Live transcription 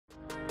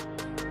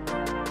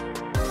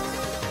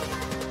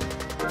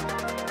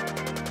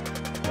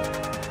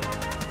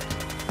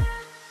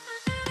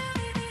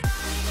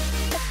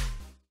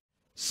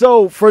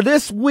So for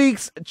this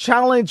week's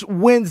Challenge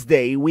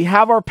Wednesday, we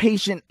have our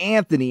patient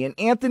Anthony, and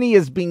Anthony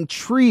is being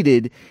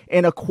treated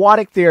in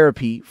aquatic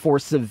therapy for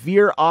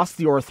severe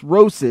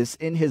osteoarthrosis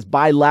in his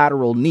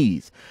bilateral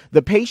knees.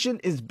 The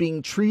patient is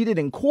being treated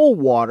in cool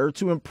water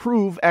to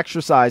improve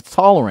exercise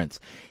tolerance.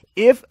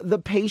 If the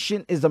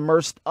patient is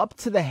immersed up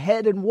to the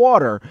head in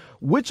water,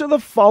 which of the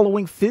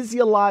following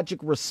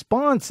physiologic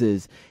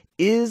responses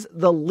is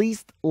the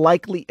least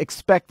likely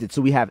expected?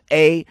 So we have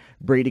A,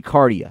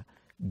 bradycardia,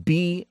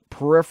 B,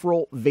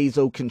 peripheral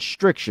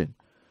vasoconstriction,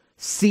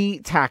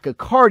 C,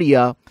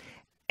 tachycardia,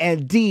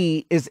 and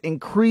D is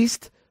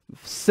increased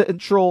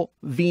central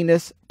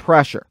venous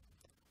pressure.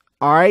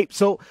 All right,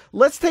 so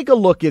let's take a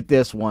look at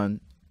this one.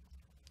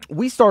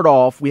 We start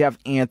off, we have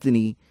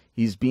Anthony.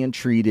 He's being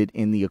treated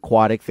in the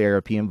aquatic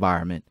therapy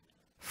environment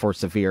for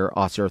severe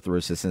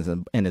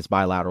osteoarthrosis in his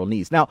bilateral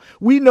knees. Now,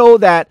 we know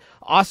that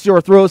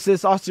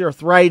osteoarthrosis,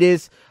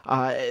 osteoarthritis,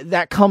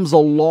 that comes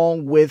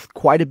along with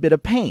quite a bit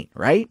of pain,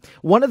 right?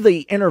 One of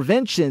the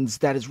interventions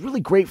that is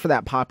really great for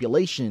that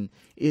population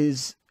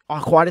is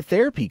aquatic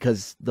therapy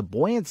because the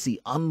buoyancy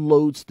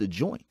unloads the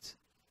joints,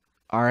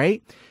 all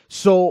right?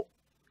 So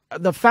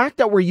the fact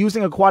that we're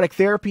using aquatic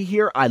therapy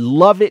here, I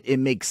love it. It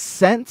makes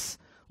sense.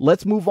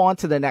 Let's move on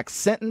to the next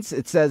sentence.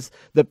 It says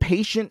the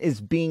patient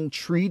is being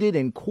treated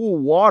in cool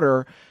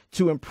water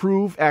to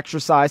improve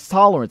exercise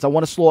tolerance. I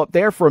want to slow up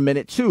there for a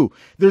minute too.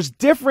 There's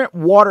different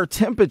water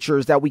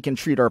temperatures that we can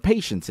treat our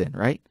patients in,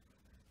 right?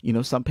 You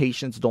know, some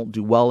patients don't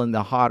do well in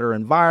the hotter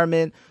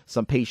environment.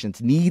 Some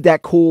patients need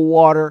that cool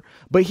water.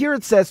 But here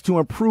it says to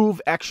improve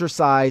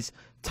exercise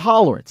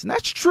tolerance. And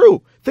that's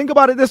true. Think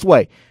about it this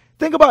way.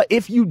 Think about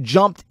if you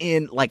jumped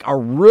in like a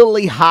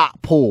really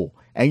hot pool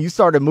and you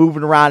started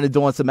moving around and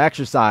doing some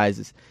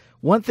exercises.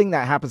 One thing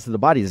that happens to the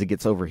body is it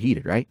gets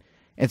overheated, right?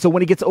 And so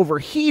when it gets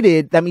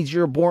overheated, that means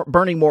you're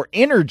burning more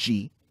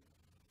energy,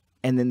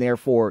 and then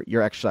therefore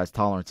your exercise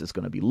tolerance is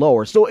going to be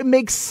lower. So it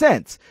makes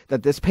sense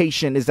that this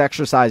patient is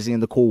exercising in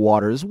the cool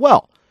water as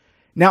well.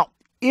 Now,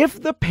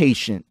 if the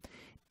patient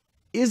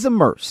is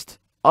immersed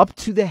up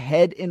to the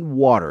head in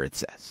water, it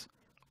says,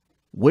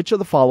 which of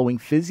the following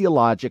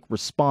physiologic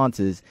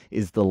responses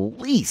is the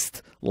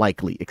least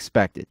likely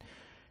expected?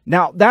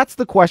 Now, that's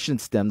the question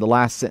stem, the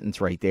last sentence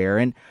right there.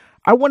 And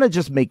I want to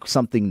just make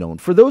something known.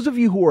 For those of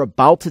you who are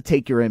about to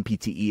take your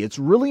NPTE, it's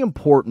really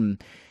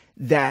important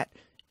that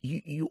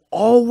you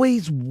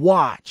always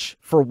watch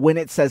for when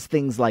it says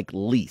things like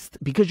least,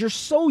 because you're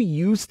so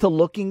used to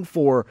looking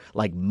for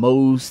like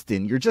most,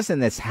 and you're just in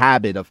this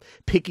habit of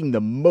picking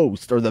the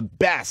most or the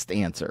best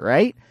answer,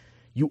 right?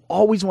 You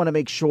always want to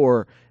make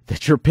sure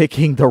that you're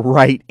picking the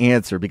right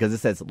answer because it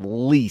says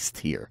least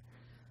here.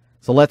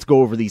 So let's go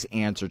over these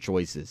answer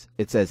choices.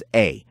 It says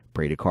A,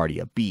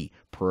 bradycardia, B,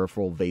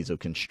 peripheral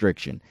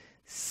vasoconstriction,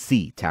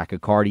 C,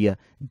 tachycardia,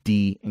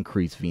 D,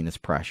 increased venous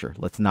pressure.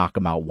 Let's knock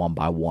them out one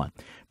by one.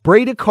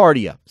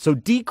 Bradycardia, so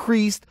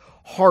decreased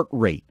heart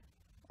rate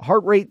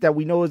that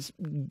we know is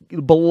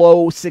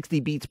below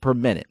 60 beats per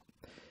minute.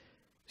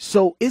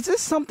 So is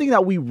this something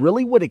that we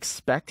really would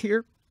expect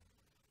here?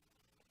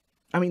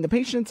 I mean, the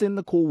patient's in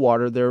the cool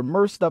water, they're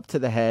immersed up to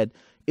the head.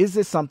 Is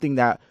this something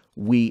that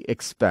we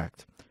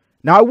expect?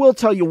 Now, I will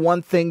tell you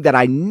one thing that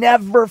I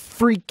never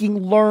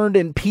freaking learned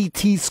in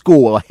PT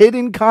school, a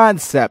hidden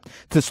concept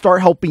to start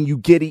helping you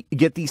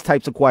get these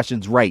types of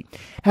questions right.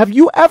 Have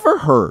you ever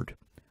heard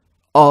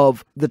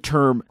of the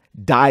term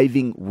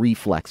diving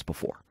reflex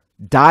before?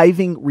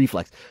 Diving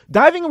reflex.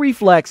 Diving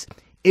reflex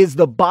is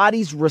the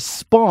body's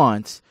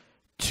response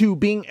to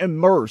being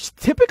immersed,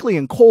 typically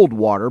in cold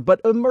water, but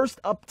immersed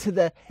up to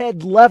the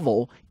head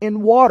level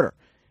in water.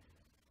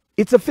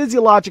 It's a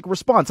physiologic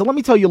response. So let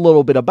me tell you a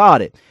little bit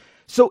about it.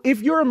 So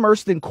if you're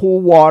immersed in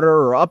cool water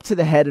or up to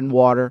the head in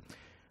water,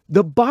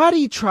 the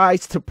body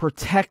tries to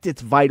protect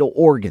its vital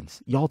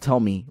organs. Y'all tell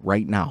me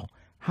right now,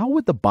 how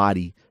would the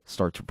body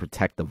start to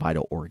protect the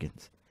vital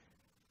organs?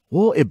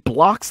 Well, it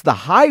blocks the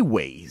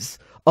highways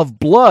of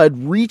blood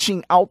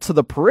reaching out to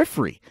the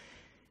periphery.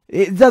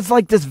 It does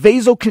like this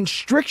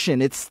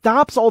vasoconstriction. It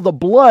stops all the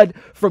blood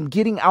from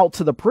getting out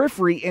to the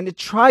periphery, and it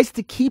tries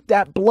to keep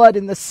that blood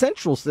in the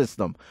central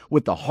system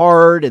with the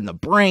heart and the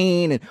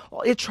brain. And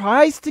it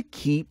tries to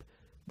keep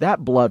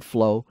that blood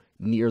flow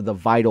near the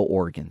vital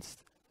organs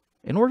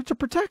in order to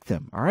protect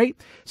them, all right?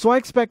 So I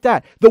expect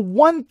that. The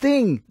one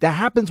thing that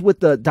happens with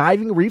the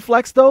diving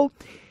reflex, though,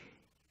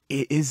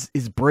 is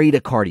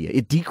bradycardia.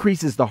 It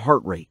decreases the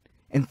heart rate.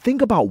 And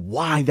think about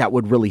why that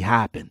would really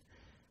happen.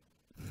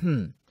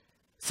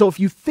 So if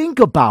you think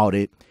about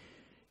it,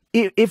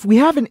 if we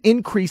have an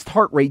increased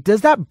heart rate,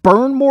 does that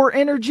burn more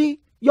energy,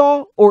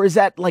 y'all? Or is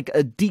that like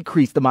a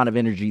decreased amount of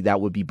energy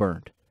that would be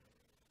burned?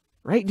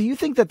 Right? Do you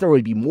think that there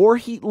would be more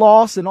heat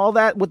loss and all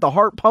that with the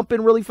heart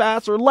pumping really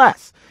fast or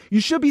less? You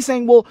should be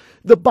saying, well,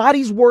 the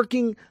body's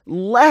working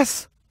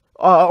less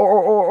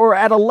or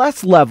at a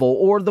less level,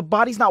 or the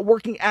body's not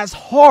working as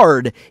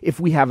hard if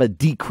we have a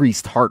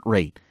decreased heart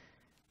rate.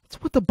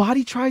 That's what the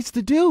body tries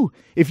to do.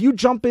 If you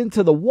jump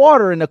into the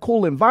water in a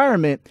cool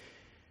environment,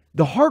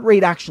 the heart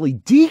rate actually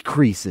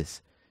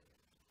decreases.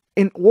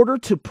 in order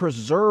to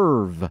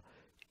preserve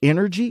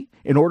energy,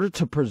 in order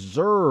to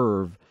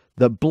preserve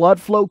the blood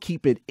flow,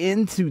 keep it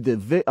into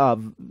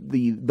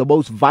the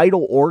most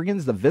vital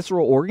organs, the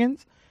visceral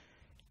organs,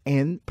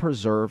 and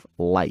preserve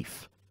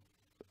life.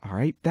 All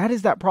right, that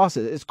is that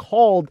process. It's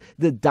called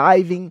the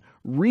diving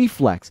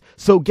reflex.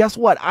 So guess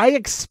what? I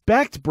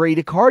expect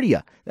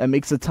bradycardia. That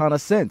makes a ton of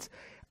sense.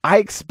 I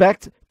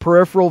expect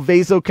peripheral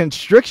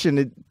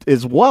vasoconstriction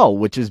as well,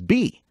 which is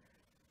B.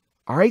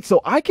 All right,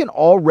 so I can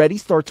already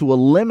start to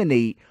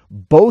eliminate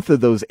both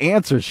of those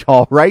answers,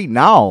 y'all, right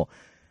now,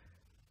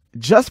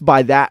 just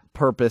by that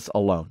purpose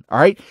alone. All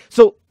right,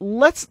 so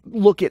let's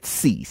look at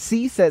C.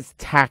 C says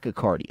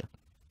tachycardia.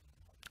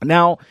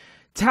 Now,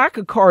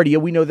 tachycardia,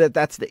 we know that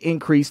that's the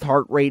increased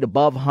heart rate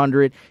above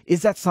 100.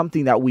 Is that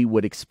something that we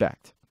would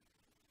expect?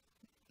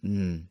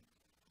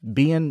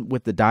 Being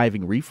with the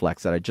diving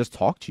reflex that I just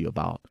talked to you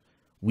about,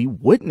 we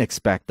wouldn't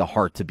expect the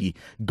heart to be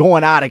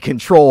going out of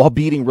control,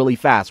 beating really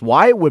fast.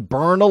 Why? It would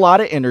burn a lot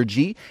of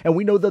energy, and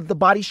we know that the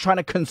body's trying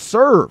to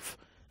conserve.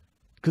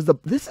 Because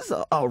this is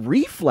a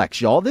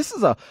reflex, y'all. This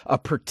is a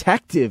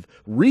protective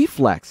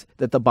reflex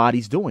that the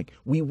body's doing.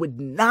 We would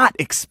not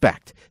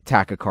expect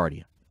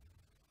tachycardia.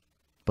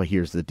 But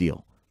here's the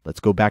deal. Let's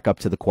go back up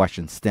to the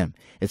question stem.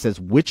 It says,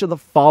 which of the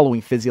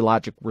following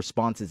physiologic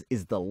responses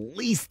is the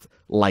least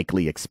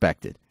likely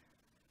expected?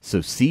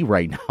 So C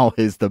right now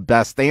is the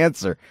best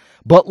answer.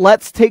 But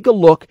let's take a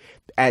look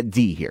at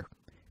D here.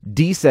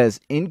 D says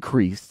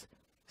increased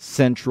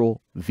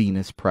central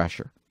venous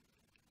pressure.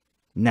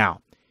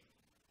 Now,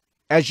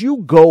 as you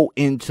go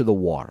into the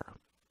water,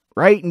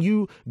 right, and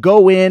you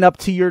go in up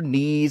to your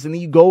knees, and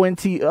then you go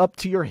up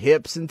to your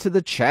hips, into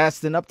the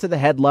chest, and up to the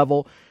head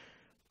level,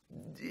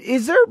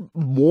 is there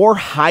more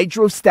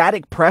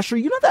hydrostatic pressure?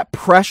 You know that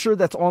pressure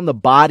that's on the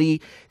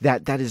body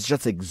that is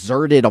just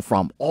exerted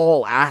from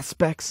all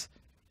aspects?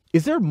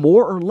 Is there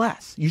more or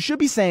less? You should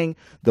be saying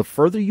the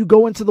further you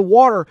go into the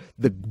water,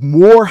 the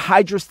more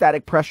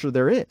hydrostatic pressure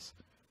there is.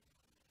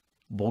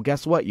 Well,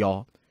 guess what,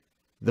 y'all?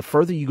 The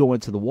further you go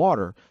into the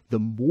water, the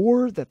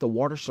more that the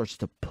water starts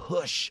to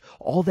push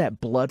all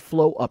that blood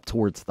flow up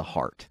towards the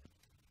heart.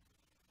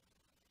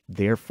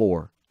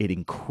 Therefore, it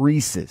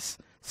increases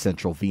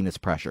central venous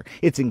pressure.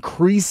 It's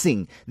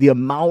increasing the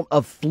amount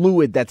of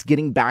fluid that's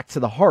getting back to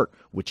the heart,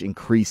 which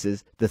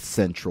increases the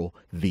central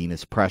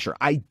venous pressure.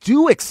 I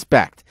do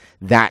expect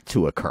that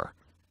to occur.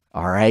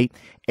 All right.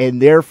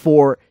 And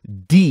therefore,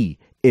 D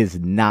is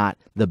not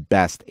the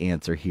best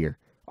answer here.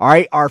 All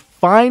right, our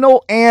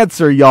final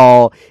answer,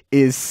 y'all,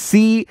 is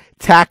C,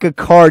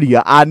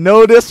 tachycardia. I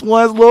know this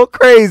one's a little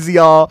crazy,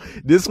 y'all.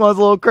 This one's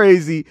a little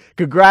crazy.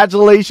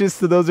 Congratulations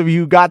to those of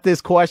you who got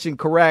this question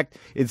correct.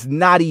 It's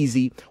not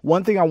easy.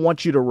 One thing I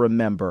want you to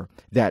remember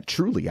that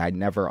truly I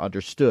never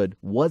understood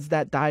was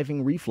that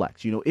diving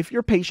reflex. You know, if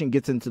your patient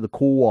gets into the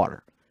cool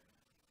water,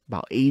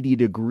 about 80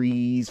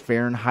 degrees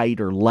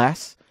Fahrenheit or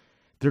less,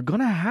 they're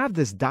going to have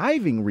this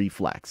diving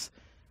reflex.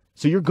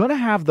 So you're going to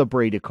have the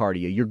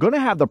bradycardia. You're going to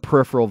have the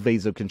peripheral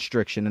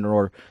vasoconstriction in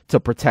order to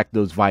protect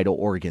those vital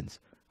organs.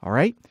 All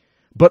right.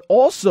 But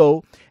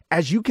also,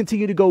 as you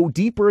continue to go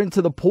deeper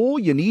into the pool,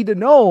 you need to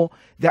know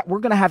that we're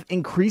going to have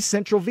increased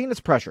central venous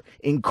pressure,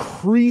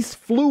 increased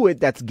fluid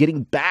that's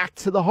getting back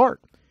to the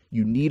heart.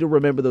 You need to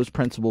remember those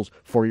principles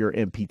for your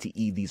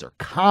NPTE. These are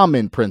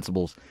common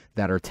principles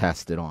that are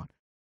tested on.